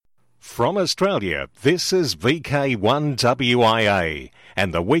From Australia, this is VK1WIA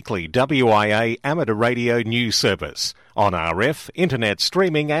and the weekly WIA amateur radio news service on RF, internet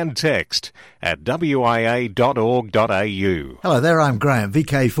streaming and text at wia.org.au. Hello there, I'm Graham,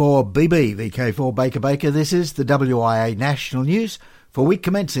 VK4BB, VK4 Baker Baker. This is the WIA National News for week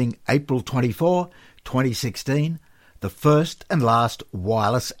commencing April 24, 2016, the first and last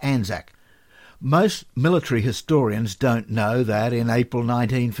wireless ANZAC. Most military historians don't know that in April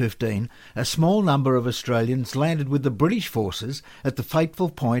 1915, a small number of Australians landed with the British forces at the fateful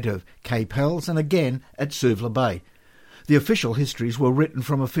point of Cape Helles and again at Suvla Bay. The official histories were written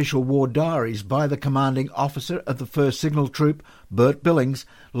from official war diaries by the commanding officer of the 1st Signal Troop, Bert Billings,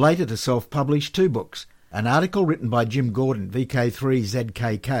 later to self-publish 2 books. An article written by Jim Gordon,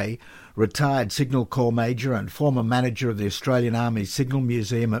 VK3ZKK, retired Signal Corps Major and former manager of the Australian Army's Signal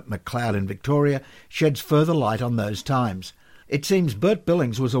Museum at Macleod in Victoria, sheds further light on those times. It seems Bert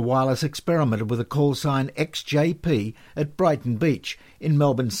Billings was a wireless experimenter with a call sign XJP at Brighton Beach in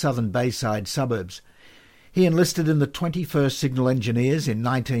Melbourne's southern Bayside suburbs. He enlisted in the 21st Signal Engineers in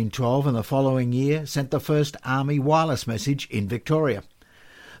 1912 and the following year sent the first Army wireless message in Victoria.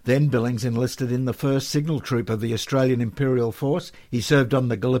 Then Billings enlisted in the 1st Signal Troop of the Australian Imperial Force. He served on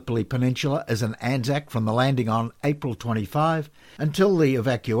the Gallipoli Peninsula as an ANZAC from the landing on April 25 until the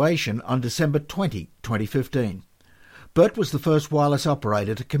evacuation on December 20, 2015. Bert was the first wireless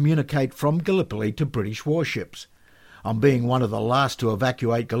operator to communicate from Gallipoli to British warships. On being one of the last to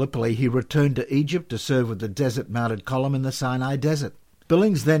evacuate Gallipoli, he returned to Egypt to serve with the Desert Mounted Column in the Sinai Desert.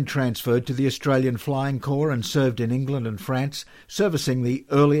 Billings then transferred to the Australian Flying Corps and served in England and France, servicing the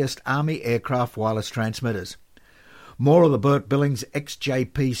earliest Army aircraft wireless transmitters. More of the Bert Billings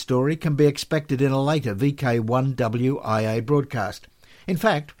XJP story can be expected in a later VK1WIA broadcast. In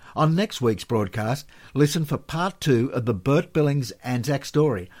fact, on next week's broadcast, listen for part 2 of the Bert Billings ANZAC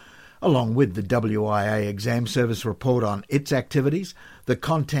story, along with the WIA Exam Service report on its activities, the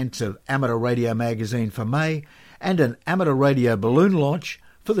contents of Amateur Radio Magazine for May, and an amateur radio balloon launch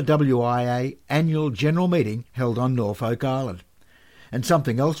for the WIA annual general meeting held on Norfolk Island. And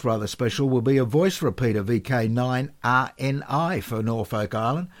something else rather special will be a voice repeat of VK9RNI for Norfolk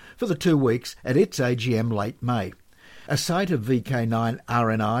Island for the 2 weeks at its AGM late May. A site of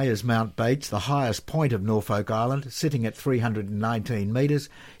VK9RNI is Mount Bates, the highest point of Norfolk Island, sitting at 319 metres.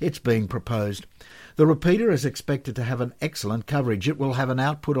 It's being proposed. The repeater is expected to have an excellent coverage. It will have an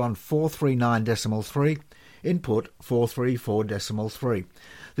output on 439.3, input 434.3.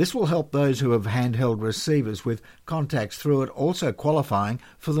 This will help those who have handheld receivers with contacts through it, also qualifying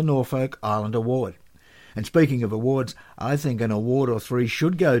for the Norfolk Island Award. And speaking of awards, I think an award or 3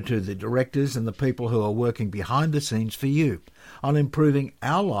 should go to the directors and the people who are working behind the scenes for you on improving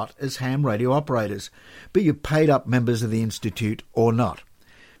our lot as ham radio operators, be you paid-up members of the Institute or not.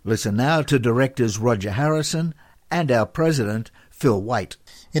 Listen now to directors Roger Harrison and our president, Phil Waite.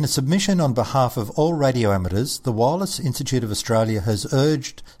 In a submission on behalf of all radio amateurs, the Wireless Institute of Australia has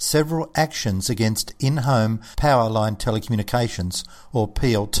urged several actions against in-home power line telecommunications, or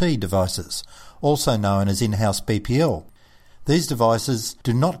PLT devices, also known as in-house BPL. These devices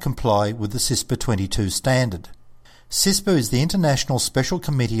do not comply with the CISPA 22 standard. CISPA is the International Special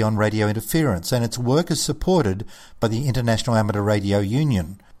Committee on Radio Interference, and its work is supported by the International Amateur Radio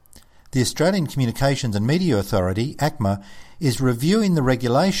Union. The Australian Communications and Media Authority, ACMA, is reviewing the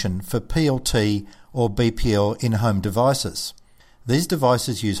regulation for PLT or BPL in-home devices. These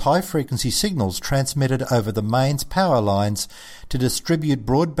devices use high-frequency signals transmitted over the mains power lines to distribute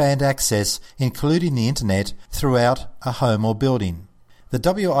broadband access, including the internet, throughout a home or building. The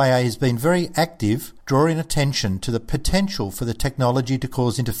WIA has been very active, drawing attention to the potential for the technology to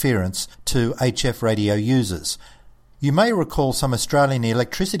cause interference to HF radio users. You may recall some Australian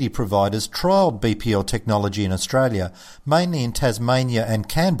electricity providers trialled BPL technology in Australia, mainly in Tasmania and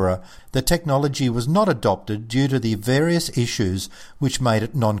Canberra. The technology was not adopted due to the various issues which made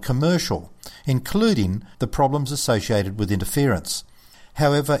it non-commercial, including the problems associated with interference.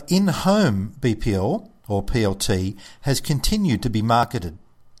 However, in-home BPL, or PLT, has continued to be marketed.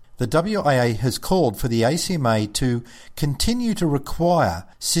 The WIA has called for the ACMA to continue to require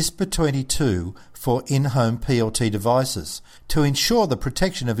CISPA 22 for in-home PLT devices to ensure the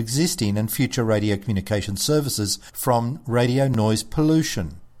protection of existing and future radio communication services from radio noise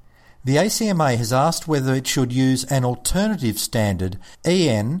pollution. The ACMA has asked whether it should use an alternative standard,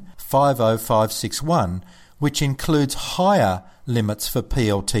 EN 50561, which includes higher limits for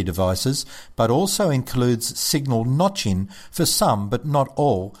PLT devices, but also includes signal notching for some but not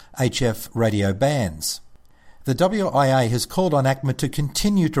all HF radio bands. The WIA has called on ACMA to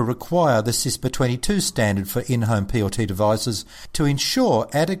continue to require the CISPA 22 standard for in-home PLT devices to ensure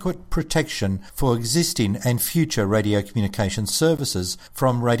adequate protection for existing and future radio communication services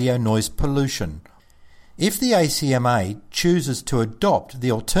from radio noise pollution. If the ACMA chooses to adopt the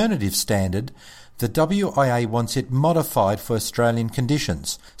alternative standard, the WIA wants it modified for Australian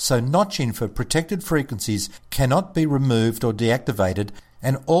conditions, so notching for protected frequencies cannot be removed or deactivated,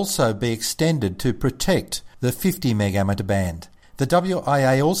 and also be extended to protect the 50 megameter band. The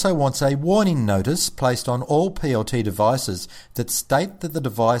WIA also wants a warning notice placed on all PLT devices that state that the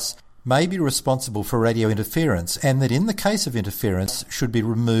device may be responsible for radio interference and that in the case of interference should be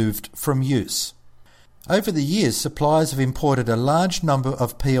removed from use. Over the years, suppliers have imported a large number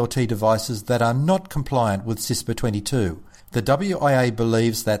of PLT devices that are not compliant with CISPA 22. The WIA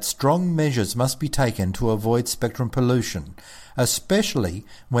believes that strong measures must be taken to avoid spectrum pollution, especially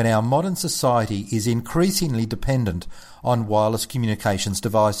when our modern society is increasingly dependent on wireless communications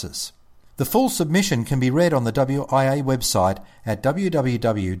devices. The full submission can be read on the WIA website at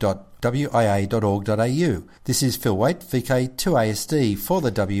www.wia.org.au. This is Phil Waite, VK2ASD for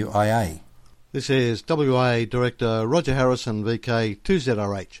the WIA. This is WIA Director Roger Harrison,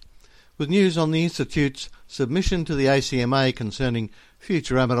 VK2ZRH, with news on the Institute's submission to the ACMA concerning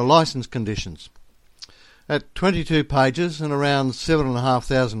future amateur licence conditions. At 22 pages and around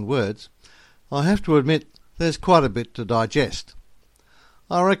 7,500 words, I have to admit there's quite a bit to digest.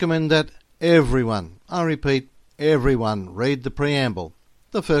 I recommend that everyone, I repeat, everyone, read the preamble,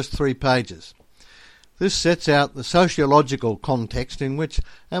 the first 3 pages. This sets out the sociological context in which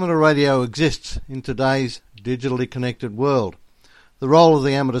amateur radio exists in today's digitally connected world, the role of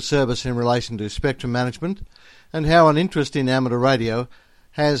the amateur service in relation to spectrum management, and how an interest in amateur radio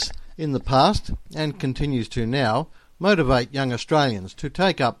has, in the past, and continues to now, motivate young Australians to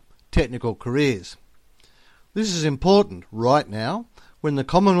take up technical careers. This is important right now, when the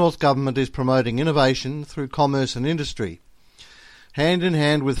Commonwealth Government is promoting innovation through commerce and industry, hand in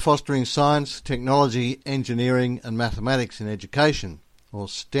hand with fostering science, technology, engineering and mathematics in education, or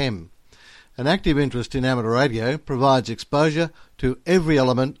STEM. An active interest in amateur radio provides exposure to every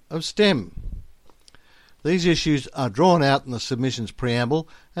element of STEM. These issues are drawn out in the submission's preamble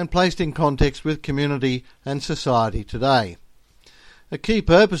and placed in context with community and society today. A key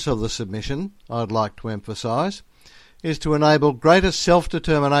purpose of the submission, I'd like to emphasise, is to enable greater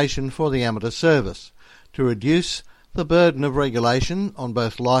self-determination for the amateur service, to reduce the burden of regulation on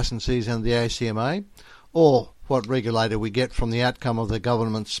both licensees and the ACMA, or what regulator we get from the outcome of the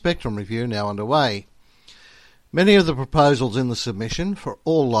government's spectrum review now underway. Many of the proposals in the submission for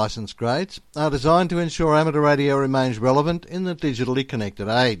all licence grades are designed to ensure amateur radio remains relevant in the digitally connected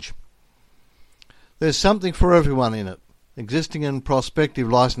age. There's something for everyone in it, existing and prospective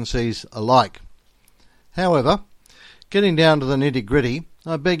licensees alike. However, getting down to the nitty-gritty,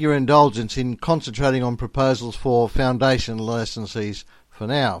 I beg your indulgence in concentrating on proposals for foundation licensees for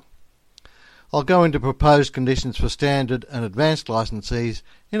now. I'll go into proposed conditions for standard and advanced licensees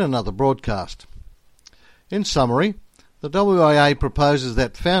in another broadcast. In summary, the WIA proposes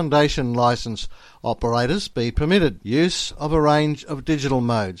that foundation licence operators be permitted use of a range of digital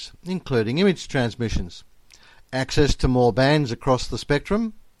modes, including image transmissions, access to more bands across the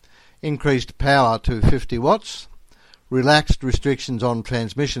spectrum, increased power to 50 watts, relaxed restrictions on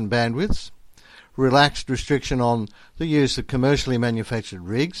transmission bandwidths, relaxed restriction on the use of commercially manufactured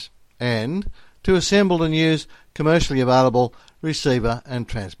rigs, and to assemble and use commercially available receiver and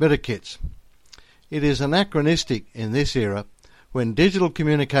transmitter kits. It is anachronistic in this era, when digital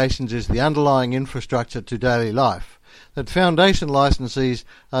communications is the underlying infrastructure to daily life, that foundation licensees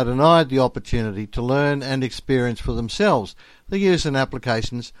are denied the opportunity to learn and experience for themselves the use and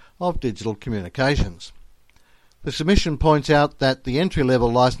applications of digital communications. The submission points out that the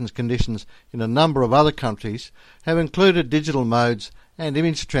entry-level licence conditions in a number of other countries have included digital modes and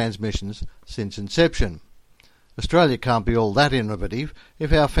image transmissions since inception. Australia can't be all that innovative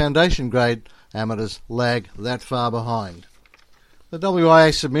if our foundation-grade amateurs lag that far behind. The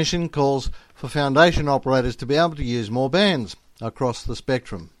WIA submission calls for foundation operators to be able to use more bands across the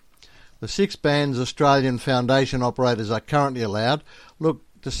spectrum. The 6 bands Australian foundation operators are currently allowed look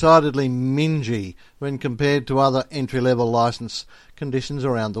decidedly mingy when compared to other entry-level licence conditions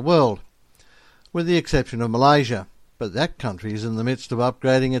around the world, with the exception of Malaysia, but that country is in the midst of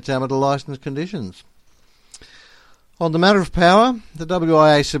upgrading its amateur licence conditions. On the matter of power, the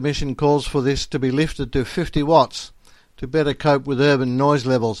WIA submission calls for this to be lifted to 50 watts to better cope with urban noise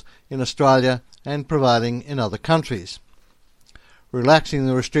levels in Australia and prevailing in other countries. Relaxing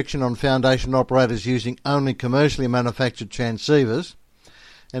the restriction on foundation operators using only commercially manufactured transceivers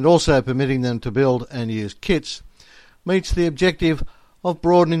and also permitting them to build and use kits, meets the objective of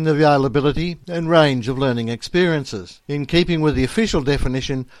broadening the availability and range of learning experiences, in keeping with the official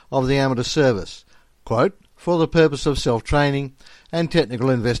definition of the amateur service, quote, for the purpose of self-training and technical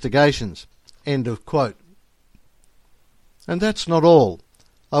investigations, end of quote. And that's not all.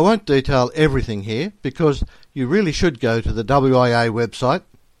 I won't detail everything here because you really should go to the WIA website,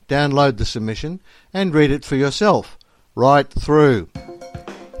 download the submission and read it for yourself, right through.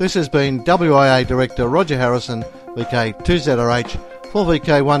 This has been WIA Director Roger Harrison, VK2ZRH, for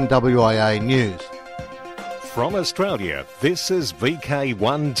VK1WIA News. From Australia, this is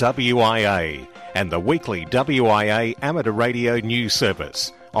VK1WIA and the weekly WIA amateur radio news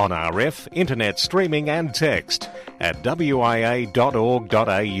service on RF, internet streaming and text at wia.org.au.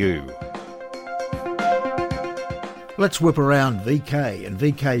 Let's whip around VK, and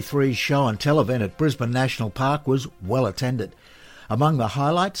VK3's show and tell event at Brisbane National Park was well attended. Among the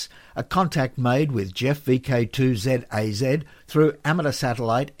highlights, a contact made with Jeff VK2ZAZ through amateur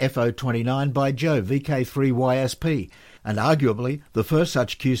satellite FO29 by Joe VK3YSP, and arguably the first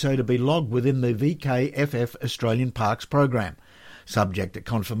such QSO to be logged within the VKFF Australian Parks program. Subject to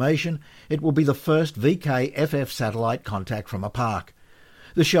confirmation, it will be the first VKFF satellite contact from a park.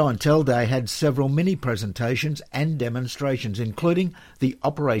 The show and tell day had several mini presentations and demonstrations, including the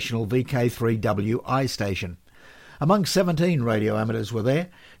operational VK3WI station. Among 17 radio amateurs were there,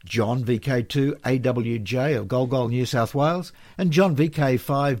 John VK2AWJ of Golgol, New South Wales, and John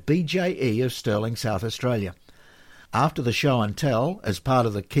VK5BJE of Stirling, South Australia. After the show and tell, as part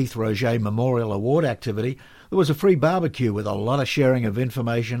of the Keith Roget Memorial Award activity, there was a free barbecue with a lot of sharing of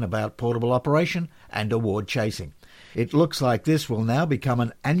information about portable operation and award chasing. It looks like this will now become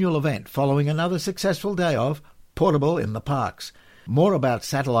an annual event following another successful day of Portable in the Parks. More about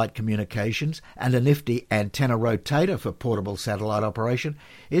satellite communications and a nifty antenna rotator for portable satellite operation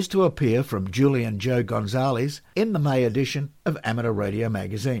is to appear from Julian Joe Gonzalez in the May edition of Amateur Radio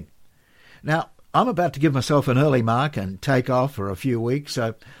Magazine. Now, I'm about to give myself an early mark and take off for a few weeks,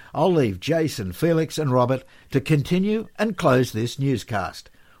 so I'll leave Jason, Felix and Robert to continue and close this newscast.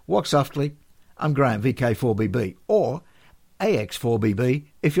 Walk softly. I'm Graham, VK4BB, or AX4BB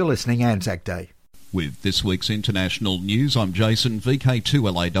if you're listening Anzac Day. With this week's international news, I'm Jason,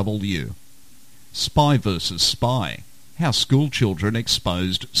 VK2LAW. Spy versus Spy. How school children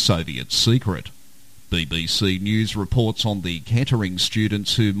exposed Soviet secret. BBC News reports on the Kettering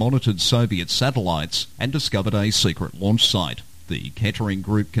students who monitored Soviet satellites and discovered a secret launch site. The Kettering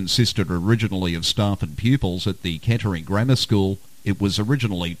group consisted originally of staff and pupils at the Kettering Grammar School. It was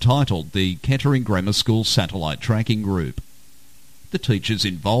originally titled the Kettering Grammar School Satellite Tracking Group. The teachers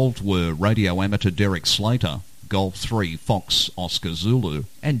involved were radio amateur Derek Slater, Golf 3 Fox Oscar Zulu,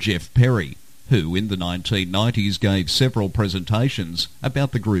 and Jeff Perry, who in the 1990s gave several presentations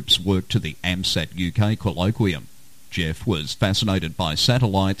about the group's work to the AMSAT UK colloquium. Jeff was fascinated by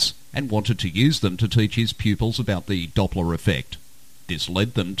satellites and wanted to use them to teach his pupils about the Doppler effect. This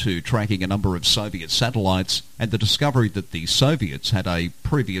led them to tracking a number of Soviet satellites and the discovery that the Soviets had a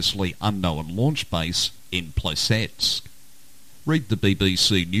previously unknown launch base in Plesetsk. Read the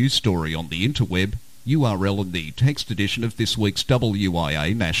BBC News story on the interweb, URL in the text edition of this week's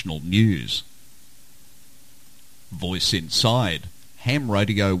WIA National News. Voice Inside. Ham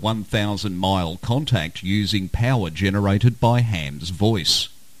radio 1,000 mile contact using power generated by Ham's voice.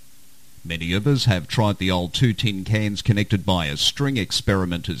 Many of us have tried the old 2 tin cans connected by a string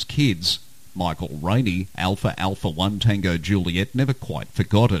experiment as kids. Michael Rainey, Alpha Alpha 1 Tango Juliet, never quite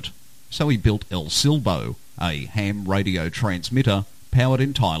forgot it. So he built El Silbo, a ham radio transmitter powered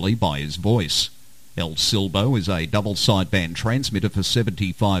entirely by his voice. El Silbo is a double sideband transmitter for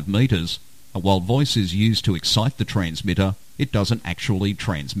 75 metres, and while voice is used to excite the transmitter, it doesn't actually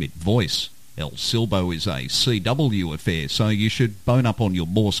transmit voice. El Silbo is a CW affair, so you should bone up on your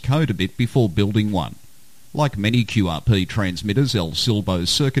Morse code a bit before building one. Like many QRP transmitters, El Silbo's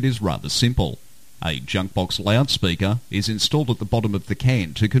circuit is rather simple. A junkbox loudspeaker is installed at the bottom of the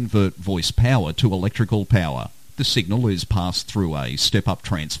can to convert voice power to electrical power. The signal is passed through a step-up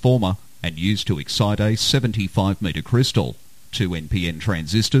transformer and used to excite a 75-metre crystal. 2 NPN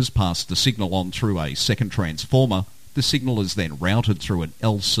transistors pass the signal on through a second transformer. The signal is then routed through an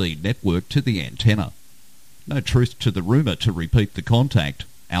LC network to the antenna. No truth to the rumour to repeat the contact.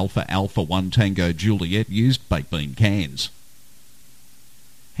 Alpha Alpha 1 Tango Juliet used baked bean cans.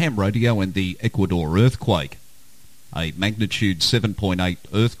 Ham radio and the Ecuador earthquake. A magnitude 7.8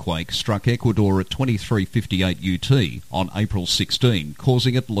 earthquake struck Ecuador at 23:58 UT on April 16,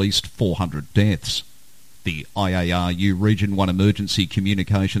 causing at least 400 deaths. The IARU Region 1 Emergency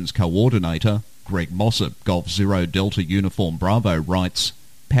Communications Coordinator, Greg Mossop, Golf 0 Delta Uniform Bravo, writes,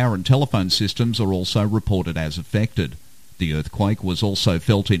 Power and telephone systems are also reported as affected. The earthquake was also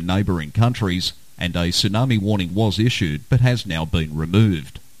felt in neighbouring countries, and a tsunami warning was issued but has now been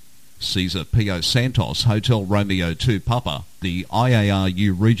removed. Cesar Pio Santos, Hotel Romeo 2 Papa, the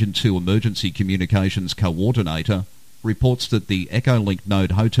IARU Region 2 Emergency Communications Coordinator, reports that the Echolink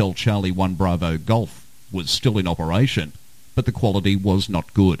node Hotel Charlie 1 Bravo Golf was still in operation, but the quality was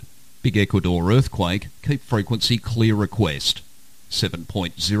not good. Big Ecuador earthquake, keep frequency clear request.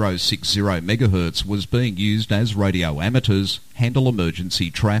 7.060 MHz was being used as radio amateurs handle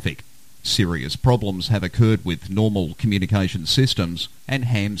emergency traffic. Serious problems have occurred with normal communication systems, and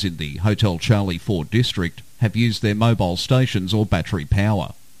hams in the Hotel Charlie 4 district have used their mobile stations or battery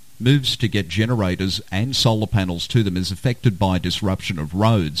power. Moves to get generators and solar panels to them is affected by disruption of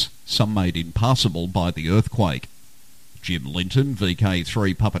roads, some made impassable by the earthquake. Jim Linton,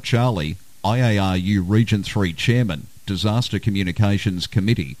 VK3 Papa Charlie, IARU Region 3 Chairman, Disaster Communications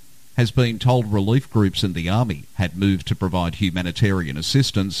Committee, has been told relief groups and the Army had moved to provide humanitarian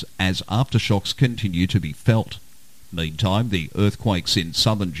assistance as aftershocks continue to be felt. Meantime, the earthquakes in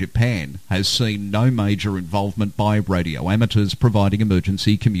southern Japan has seen no major involvement by radio amateurs providing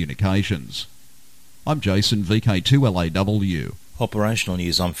emergency communications. I'm Jason, VK2LAW. Operational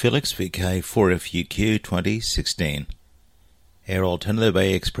news. I'm Felix, VK4FUQ 2016. Air Alternative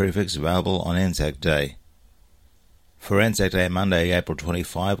AX prefix available on Anzac Day. For Anzac Day, Monday, April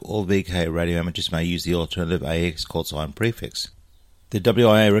 25, all VK radio amateurs may use the alternative AX call sign prefix. The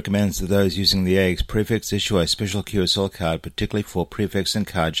WIA recommends that those using the AX prefix issue a special QSL card, particularly for prefix and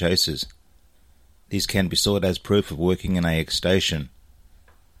card chasers. These can be sought as proof of working an AX station.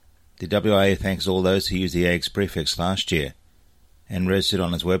 The WIA thanks all those who used the AX prefix last year and registered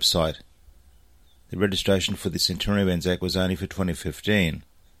on its website. The registration for the Centenary of Anzac was only for 2015,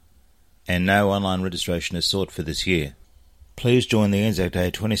 and no online registration is sought for this year. Please join the Anzac Day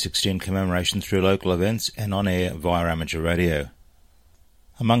 2016 commemoration through local events and on-air via amateur radio.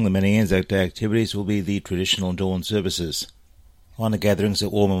 Among the many Anzac Day activities will be the traditional dawn services, honour gatherings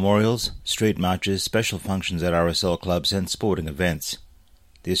at war memorials, street marches, special functions at RSL clubs and sporting events.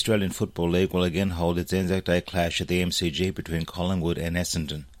 The Australian Football League will again hold its Anzac Day clash at the MCG between Collingwood and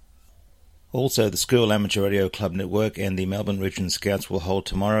Essendon. Also, the School Amateur Radio Club Network and the Melbourne Region Scouts will hold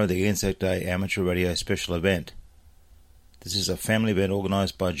tomorrow the Anzac Day Amateur Radio Special Event. This is a family event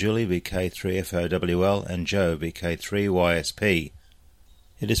organised by Julie, VK3FOWL, and Joe, VK3YSP.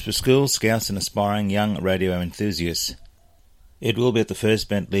 It is for schools, scouts and aspiring young radio enthusiasts. It will be at the First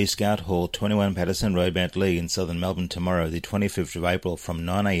Bentley Scout Hall, 21 Patterson Road, Bentley in southern Melbourne tomorrow, the 25th of April from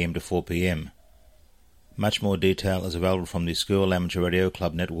 9 a.m. to 4 p.m. Much more detail is available from the School Amateur Radio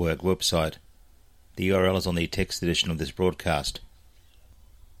Club Network website. The URL is on the text edition of this broadcast.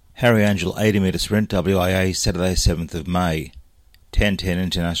 Harry Angel 80-metre sprint WIA Saturday 7th of May. 10:10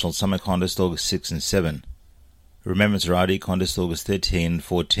 International Summer Contest August 6 and 7. Remembrance Rowdy Contest August 13 and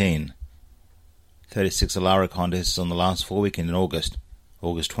 14. 36 Alara contests on the last 4 weekend in August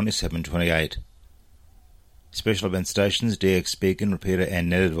 27 and 28. Special event stations DX Beacon, Repeater and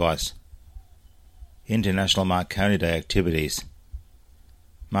Net Advice. International Marconi Day activities.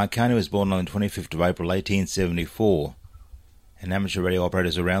 Marconi was born on the 25th of April 1874, and amateur radio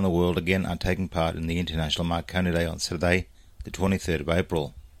operators around the world again are taking part in the International Marconi Day on Saturday, the 23rd of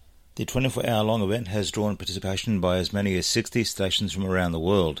April. The 24-hour-long event has drawn participation by as many as 60 stations from around the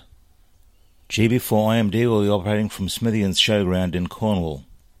world. GB4IMD will be operating from Smithians Showground in Cornwall.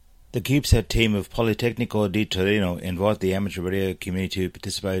 The CubeSat team of Politecnico di Torino invite the amateur radio community to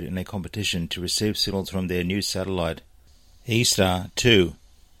participate in a competition to receive signals from their new satellite, E-Star 2.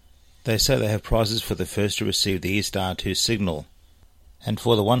 They say they have prizes for the first to receive the E-Star 2 signal, and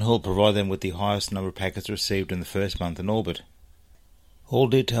for the one who will provide them with the highest number of packets received in the first month in orbit. All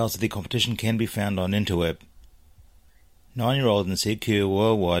details of the competition can be found on Interweb. 9-year-old in CQ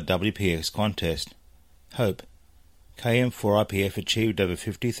Worldwide WPX contest. Hope. KM4IPF achieved over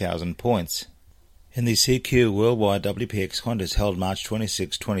 50,000 points. In the CQ Worldwide WPX contest held March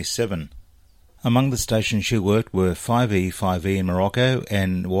 26-27. Among the stations she worked were 5E5E in Morocco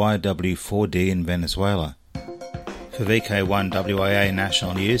and YW4D in Venezuela. For VK1 WIA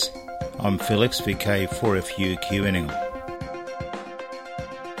National News, I'm Felix, VK4FUQ Enningham.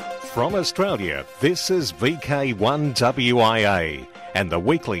 From Australia, this is VK1WIA and the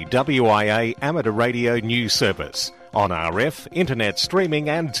weekly WIA amateur radio news service on RF, internet streaming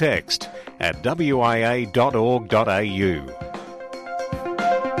and text at wia.org.au.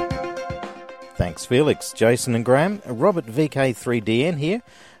 Thanks, Felix, Jason and Graham. Robert, VK3DN here,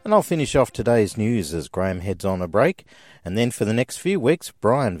 and I'll finish off today's news as Graham heads on a break. And then for the next few weeks,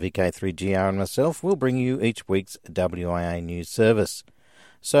 Brian, VK3GR and myself will bring you each week's WIA news service.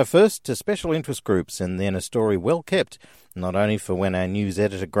 So first to special interest groups, and then a story well kept, not only for when our news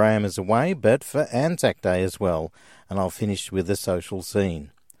editor Graham is away, but for Anzac Day as well, and I'll finish with the social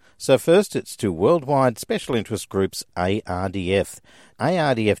scene. So first it's to Worldwide Special Interest Groups ARDF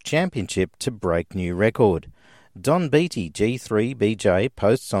Championship to break new record. Don Beattie, G3BJ,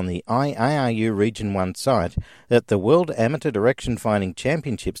 posts on the IARU Region 1 site that the World Amateur Direction Finding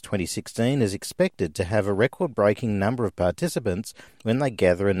Championships 2016 is expected to have a record-breaking number of participants when they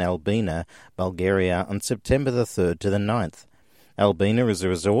gather in Albina, Bulgaria on September the 3rd to the 9th. Albina is a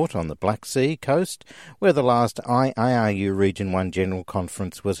resort on the Black Sea coast where the last IARU Region 1 General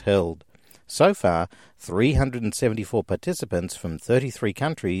Conference was held. So far, 374 participants from 33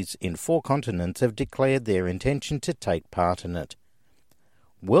 countries in 4 continents have declared their intention to take part in it.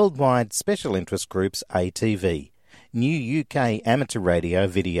 Worldwide Special Interest Groups ATV, new UK amateur radio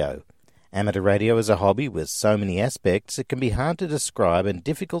video. Amateur radio is a hobby with so many aspects it can be hard to describe and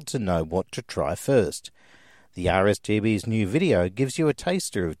difficult to know what to try first. The RSGB's new video gives you a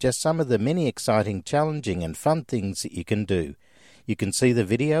taster of just some of the many exciting, challenging and fun things that you can do. You can see the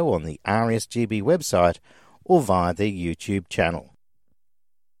video on the RSGB website or via their YouTube channel.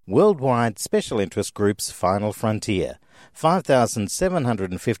 Worldwide Special Interest Group's Final Frontier.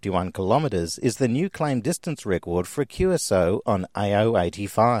 5,751 kilometres is the new claim distance record for a QSO on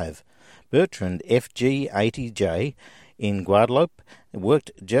AO85. Bertrand FG80J in Guadeloupe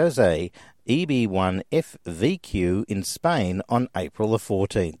worked Jose EB1FVQ in Spain on April the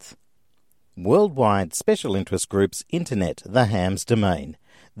 14th. Worldwide Special Interest Group's Internet, the Hams Domain.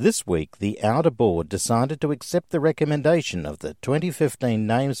 This week, the Outer Board decided to accept the recommendation of the 2015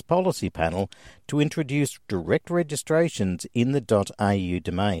 Names Policy Panel to introduce direct registrations in the .au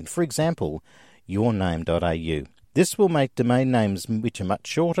domain, for example, yourname.au. This will make domain names which are much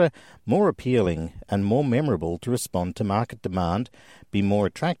shorter, more appealing and more memorable to respond to market demand, be more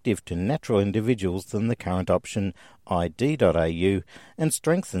attractive to natural individuals than the current option id.au, and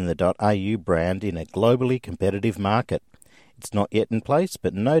strengthen the .au brand in a globally competitive market. It's not yet in place,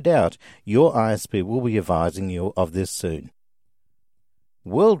 but no doubt your ISP will be advising you of this soon.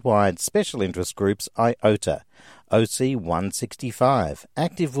 Worldwide Special Interest Groups IOTA, OC165.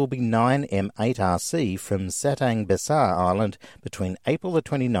 Active will be 9M8RC from Satang Besar Island between April the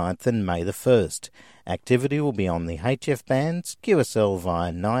 29th and May the 1st. Activity will be on the HF bands, QSL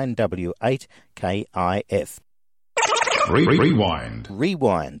via 9W8KIF.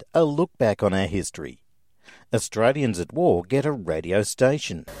 Rewind, a look back on our history. Australians at war get a radio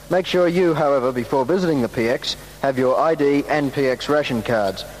station. Make sure you, however, before visiting the PX, have your ID and PX ration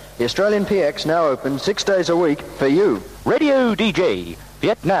cards. The Australian PX now open 6 days a week for you. Radio DJ,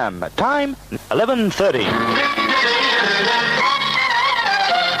 Vietnam, time 11:30.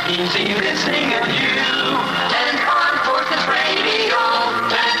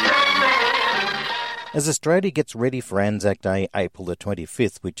 As Australia gets ready for Anzac Day, April the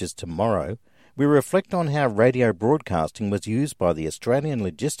 25th, which is tomorrow, we reflect on how radio broadcasting was used by the Australian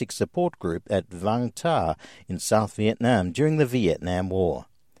Logistics Support Group at Vang Ta in South Vietnam during the Vietnam War.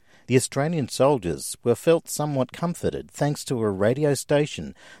 The Australian soldiers were felt somewhat comforted thanks to a radio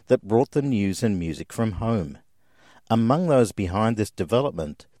station that brought them news and music from home. Among those behind this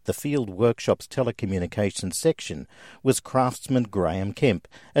development, the Field Workshop's telecommunications section, was craftsman Graham Kemp,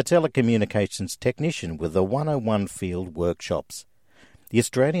 a telecommunications technician with the 101 Field Workshops. The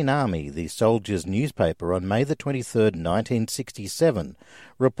Australian Army, the Soldiers newspaper, on May the 23rd, 1967,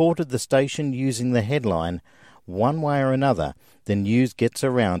 reported the station using the headline, "One way or another, the news gets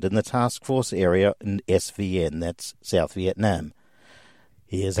around in the task force area in SVN," that's South Vietnam.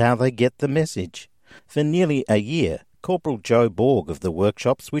 Here's how they get the message. For nearly a year, Corporal Joe Borg of the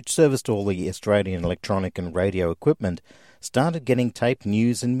workshops, which serviced all the Australian electronic and radio equipment, started getting taped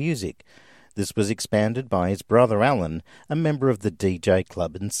news and music. This was expanded by his brother Alan, a member of the DJ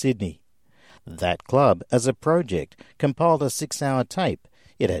Club in Sydney. That club, as a project, compiled a 6-hour tape.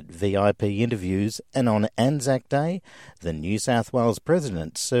 It had VIP interviews, and on Anzac Day, the New South Wales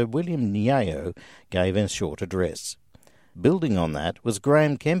President, Sir William Nyao, gave a short address. Building on that was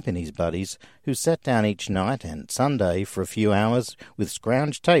Graham Kemp and his buddies, who sat down each night and Sunday for a few hours with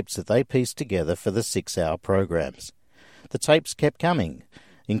scrounged tapes that they pieced together for the 6-hour programs. The tapes kept coming,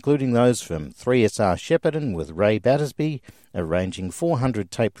 including those from 3SR Shepparton with Ray Battersby, arranging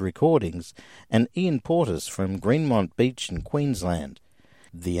 400 taped recordings, and Ian Portis from Greenmont Beach in Queensland.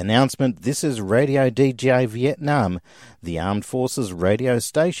 The announcement, "This is Radio DJ Vietnam," the Armed Forces radio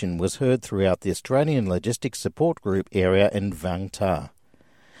station, was heard throughout the Australian Logistics Support Group area in Vang Ta.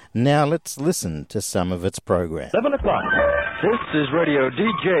 Now let's listen to some of its programs. 7 o'clock. This is Radio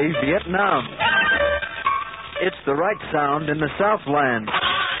DJ Vietnam. It's the right sound in the Southland.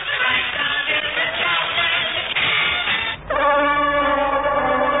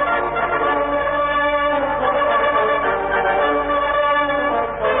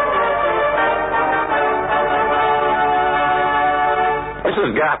 This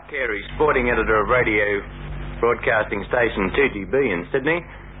is Garth Carey, sporting editor of radio broadcasting station 2GB in Sydney,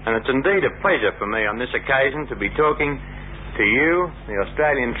 and it's indeed a pleasure for me on this occasion to be talking to you, the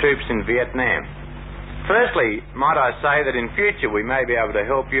Australian troops in Vietnam. Firstly, might I say that in future we may be able to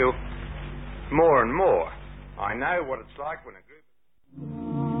help you more and more. I know what it's like when a group...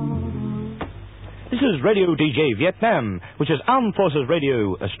 This is Radio DJ Vietnam, which is Armed Forces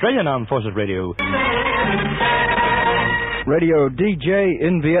Radio, Australian Armed Forces Radio. Radio DJ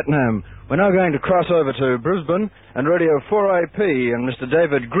in Vietnam. We're now going to cross over to Brisbane and Radio 4IP and Mr.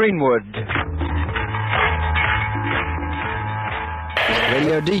 David Greenwood.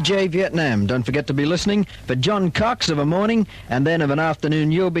 Radio DJ Vietnam. Don't forget to be listening for John Cox of a morning, and then of an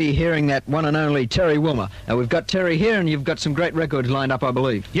afternoon you'll be hearing that one and only Terry Wilmer. Now, we've got Terry here, and you've got some great records lined up, I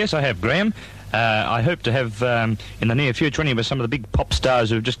believe. Yes, I have, Graham. I hope to have, in the near future, anyway, some of the big pop stars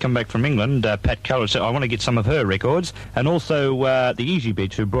who've just come back from England. Pat Keller, so I want to get some of her records. And also the Easy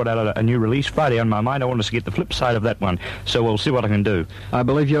Beats, who brought out a new release Friday on my mind. I want us to get the flip side of that one. So we'll see what I can do. I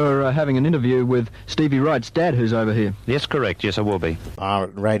believe you're having an interview with Stevie Wright's dad, who's over here. Yes, correct. Yes, I will be. Our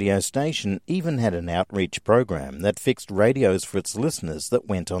radio station even had an outreach program that fixed radios for its listeners that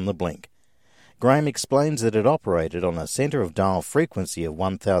went on the blink. Graham explains that it operated on a centre of dial frequency of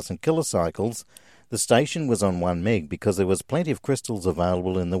 1,000 kilocycles. The station was on 1 meg because there was plenty of crystals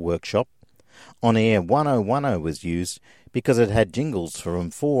available in the workshop. On air 1010 was used because it had jingles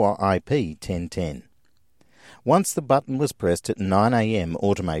from 4IP 1010. Once the button was pressed at 9 a.m,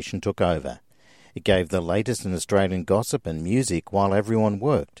 automation took over. It gave the latest in Australian gossip and music while everyone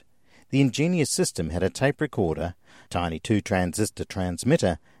worked. The ingenious system had a tape recorder, tiny 2-transistor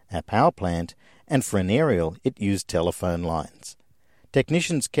transmitter, a power plant, and for an aerial it used telephone lines.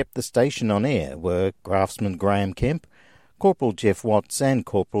 Technicians kept the station on air were Craftsman Graham Kemp, Corporal Jeff Watts and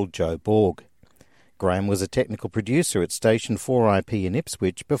Corporal Joe Borg. Graham was a technical producer at Station 4IP in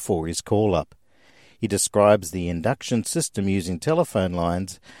Ipswich before his call-up. He describes the induction system using telephone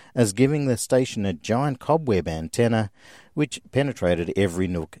lines as giving the station a giant cobweb antenna which penetrated every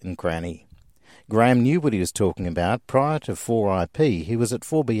nook and cranny. Graham knew what he was talking about. Prior to 4IP, he was at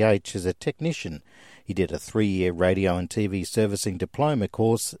 4BH as a technician. He did a 3-year radio and TV servicing diploma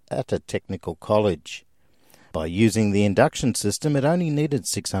course at a technical college. By using the induction system, it only needed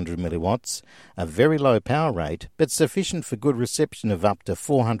 600 milliwatts, a very low power rate, but sufficient for good reception of up to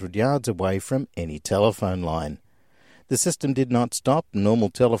 400 yards away from any telephone line. The system did not stop normal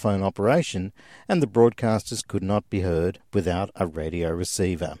telephone operation, and the broadcasters could not be heard without a radio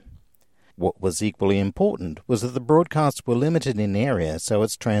receiver. What was equally important was that the broadcasts were limited in area so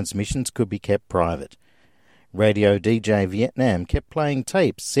its transmissions could be kept private. Radio DJ Vietnam kept playing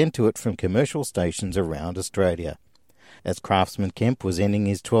tapes sent to it from commercial stations around Australia. As Craftsman Kemp was ending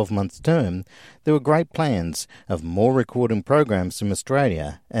his 12-month term, there were great plans of more recording programs from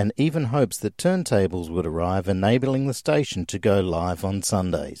Australia and even hopes that turntables would arrive enabling the station to go live on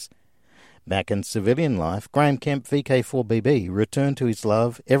Sundays. Back in civilian life, Graham Kemp, VK4BB, returned to his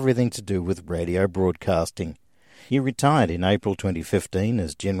love, everything to do with radio broadcasting. He retired in April 2015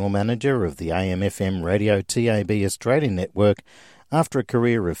 as General Manager of the AM/FM Radio TAB Australian Network after a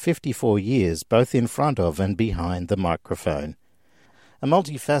career of 54 years both in front of and behind the microphone. A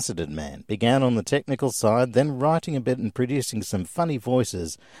multifaceted man, began on the technical side, then writing a bit and producing some funny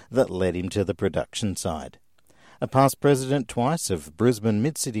voices that led him to the production side. A past president twice of Brisbane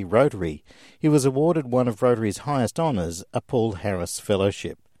Mid-City Rotary, he was awarded one of Rotary's highest honours, a Paul Harris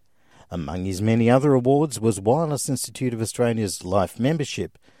Fellowship. Among his many other awards was Wireless Institute of Australia's Life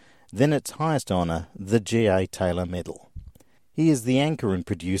Membership, then its highest honour, the G.A. Taylor Medal. He is the anchor and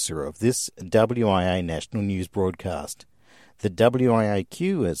producer of this WIA national news broadcast. The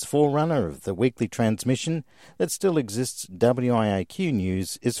WIAQ, as forerunner of the weekly transmission that still exists, WIAQ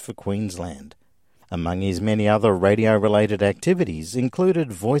News, is for Queensland. Among his many other radio-related activities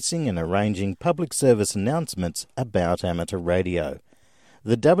included voicing and arranging public service announcements about amateur radio.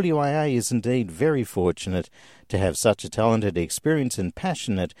 The WIA is indeed very fortunate to have such a talented, experienced and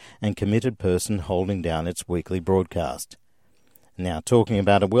passionate and committed person holding down its weekly broadcast. Now, talking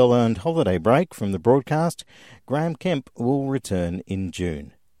about a well-earned holiday break from the broadcast, Graham Kemp will return in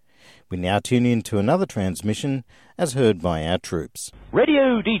June. We now tune in to another transmission as heard by our troops.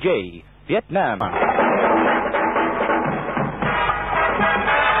 Radio DJ Vietnam.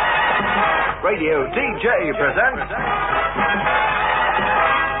 Radio DJ presents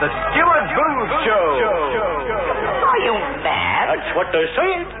The Stuart Booth Show. Are you mad? That's what they're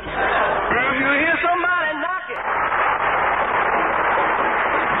saying. If you hear somebody knocking.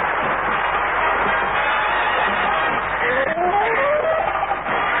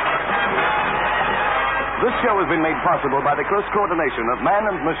 This show has been made possible by the close coordination of man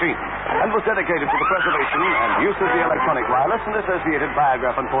and machine and was dedicated to the preservation and use of the electronic wireless and associated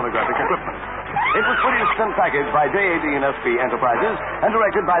biograph and phonographic equipment. It was produced and packaged by JAD&SP Enterprises and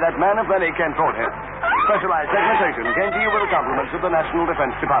directed by that man of many Ken Fordhead. Specialized segmentation came to you with the compliments of the National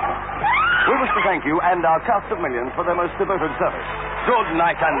Defense Department. We wish to thank you and our cast of millions for their most devoted service. Good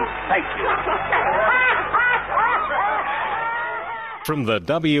night and thank you. From the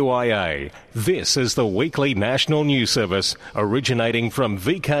WIA, this is the weekly national news service originating from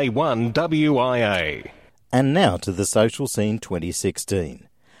VK1 WIA. And now to the Social Scene 2016.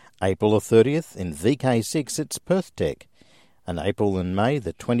 April the 30th in VK6 it's Perth Tech. And April and May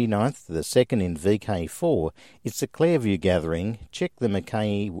the 29th to the 2nd in VK4 it's the Clairview Gathering. Check the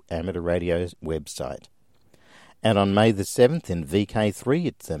Mackay Amateur Radio website. And on May the 7th in VK3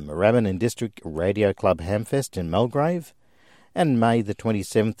 it's the Moorabbin and District Radio Club Hamfest in Mulgrave. And May the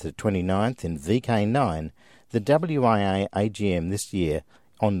 27th to 29th in VK9, the WIA AGM this year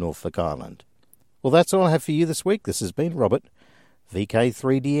on Norfolk Island. Well, that's all I have for you this week. This has been Robert,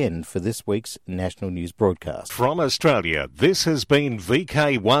 VK3DN, for this week's National News Broadcast. From Australia, this has been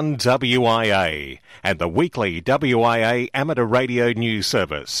VK1 WIA and the weekly WIA Amateur Radio News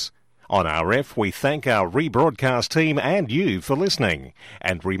Service. On RF, we thank our rebroadcast team and you for listening.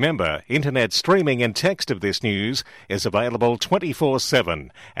 And remember, internet streaming and text of this news is available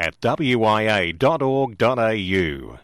 24/7 at wia.org.au.